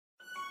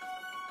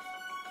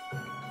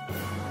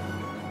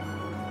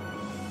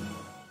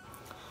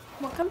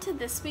Welcome to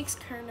this week's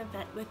current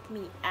event with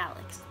me,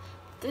 Alex.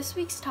 This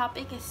week's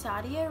topic is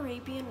Saudi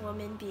Arabian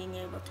women being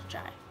able to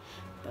drive.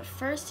 But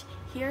first,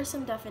 here are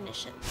some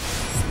definitions.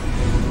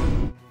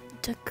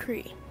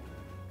 Decree.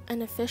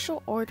 An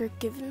official order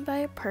given by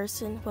a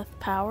person with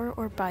power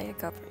or by a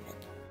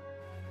government.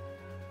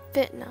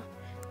 Fitna.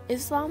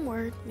 Islam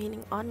word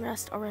meaning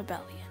unrest or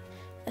rebellion,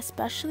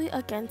 especially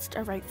against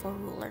a rightful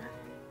ruler.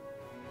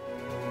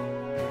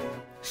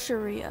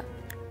 Sharia.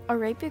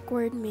 Arabic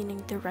word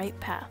meaning the right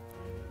path.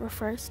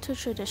 Refers to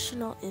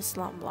traditional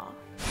Islam law.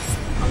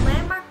 A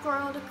landmark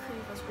royal decree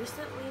was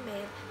recently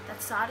made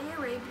that Saudi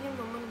Arabian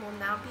women will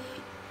now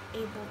be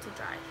able to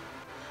drive.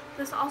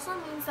 This also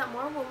means that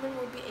more women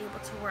will be able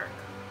to work.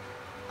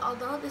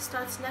 Although this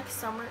starts next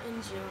summer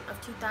in June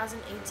of 2018,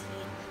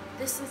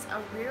 this is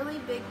a really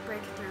big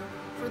breakthrough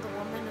for the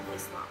women of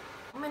Islam.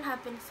 Women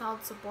have been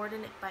held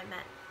subordinate by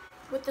men.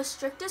 With the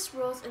strictest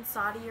rules in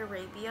Saudi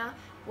Arabia,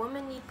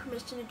 women need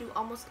permission to do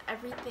almost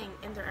everything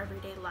in their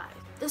everyday life.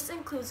 This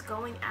includes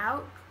going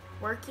out,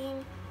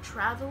 working,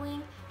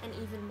 traveling, and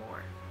even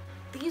more.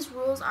 These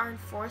rules are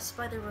enforced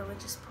by the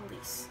religious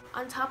police.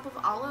 On top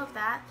of all of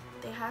that,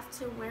 they have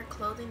to wear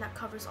clothing that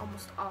covers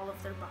almost all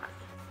of their body.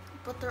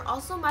 But there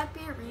also might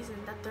be a reason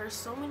that there are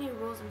so many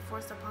rules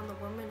enforced upon the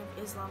women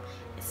of Islam,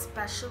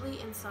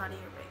 especially in Saudi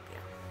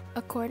Arabia.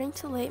 According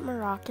to late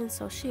Moroccan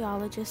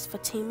sociologist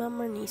Fatima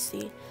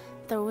Mernissi,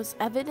 there was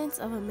evidence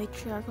of a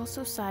matriarchal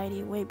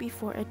society way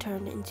before it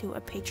turned into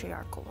a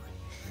patriarchal one.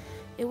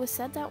 It was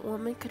said that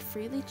women could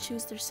freely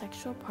choose their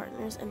sexual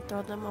partners and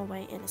throw them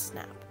away in a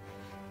snap.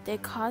 They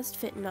caused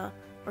fitna,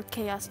 or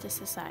chaos, to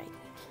society.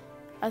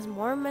 As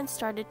more men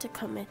started to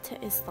commit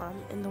to Islam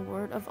in the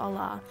word of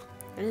Allah,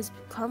 it has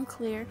become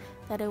clear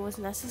that it was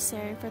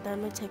necessary for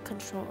them to take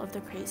control of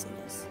the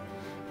craziness.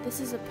 This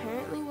is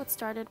apparently what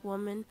started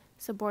women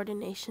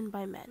subordination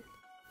by men.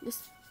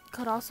 This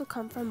could also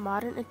come from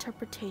modern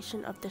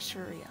interpretation of the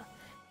Sharia.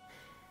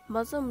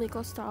 Muslim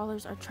legal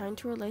scholars are trying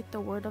to relate the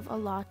word of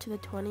Allah to the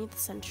 20th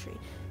century,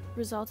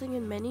 resulting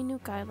in many new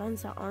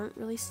guidelines that aren't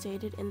really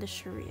stated in the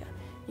Sharia,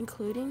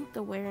 including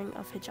the wearing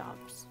of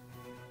hijabs.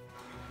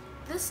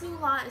 This new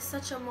law is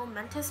such a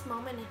momentous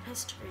moment in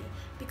history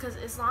because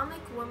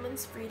Islamic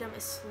women's freedom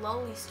is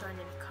slowly starting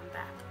to come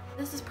back.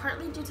 This is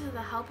partly due to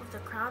the help of the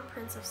Crown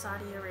Prince of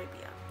Saudi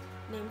Arabia,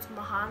 named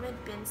Mohammed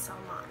bin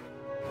Salman.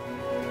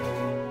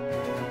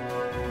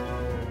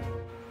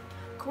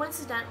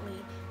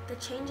 Coincidentally, the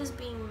changes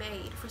being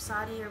made for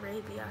Saudi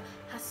Arabia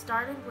has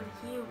started when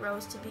he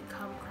rose to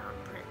become Crown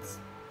Prince.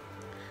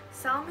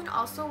 Salman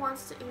also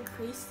wants to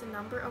increase the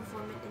number of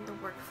women in the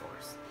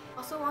workforce. He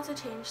also wants to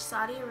change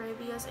Saudi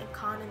Arabia's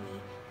economy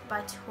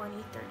by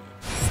 2030.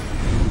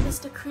 With this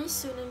decree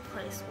soon in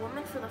place,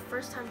 women for the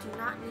first time do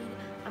not need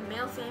a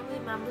male family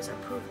member's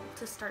approval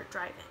to start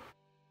driving.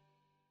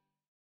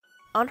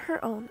 On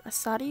her own, a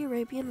Saudi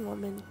Arabian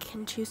woman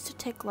can choose to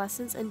take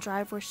lessons and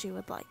drive where she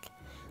would like.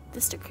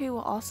 This decree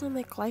will also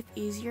make life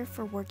easier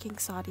for working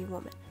Saudi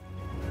women.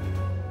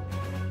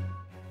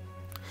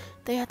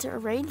 They had to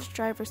arrange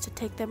drivers to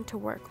take them to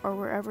work or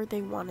wherever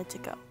they wanted to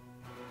go.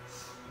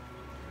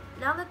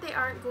 Now that they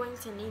aren't going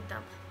to need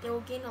them, they will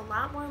gain a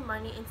lot more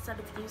money instead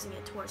of using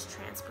it towards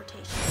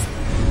transportation.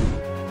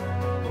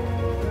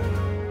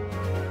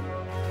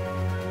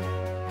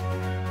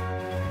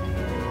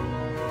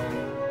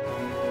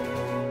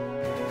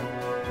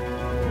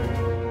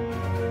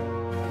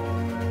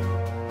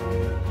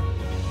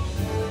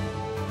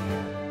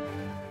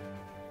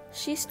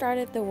 She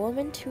started the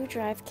Women to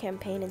Drive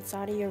campaign in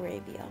Saudi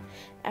Arabia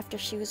after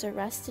she was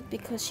arrested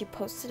because she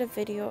posted a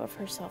video of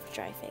herself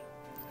driving.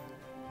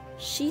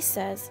 She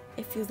says,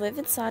 if you live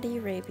in Saudi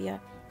Arabia,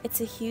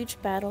 it's a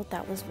huge battle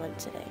that was won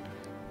today.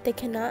 They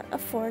cannot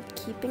afford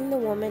keeping the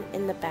woman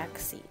in the back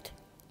seat.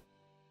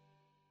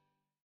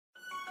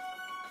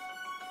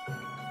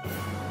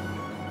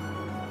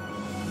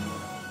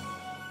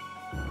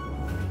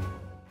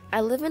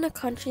 I live in a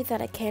country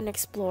that I can't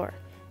explore,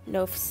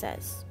 Nof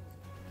says.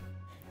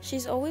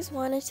 She's always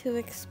wanted to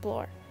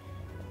explore,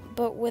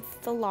 but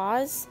with the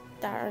laws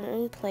that are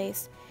in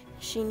place,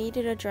 she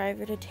needed a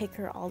driver to take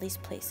her all these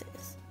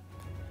places.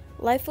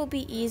 Life will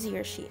be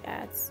easier, she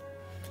adds.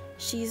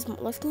 She's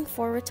looking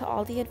forward to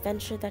all the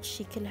adventure that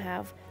she can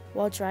have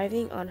while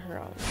driving on her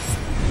own.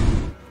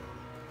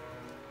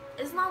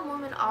 Islam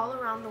women all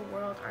around the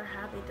world are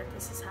happy that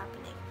this is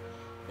happening.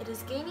 It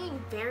is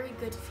gaining very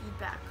good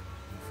feedback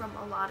from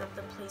a lot of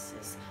the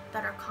places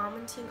that are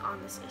commenting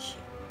on this issue.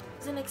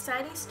 It's an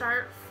exciting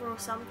start for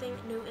something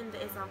new in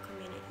the Islam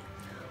community.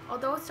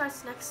 Although it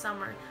starts next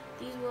summer,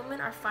 these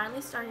women are finally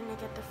starting to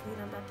get the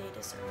freedom that they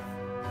deserve.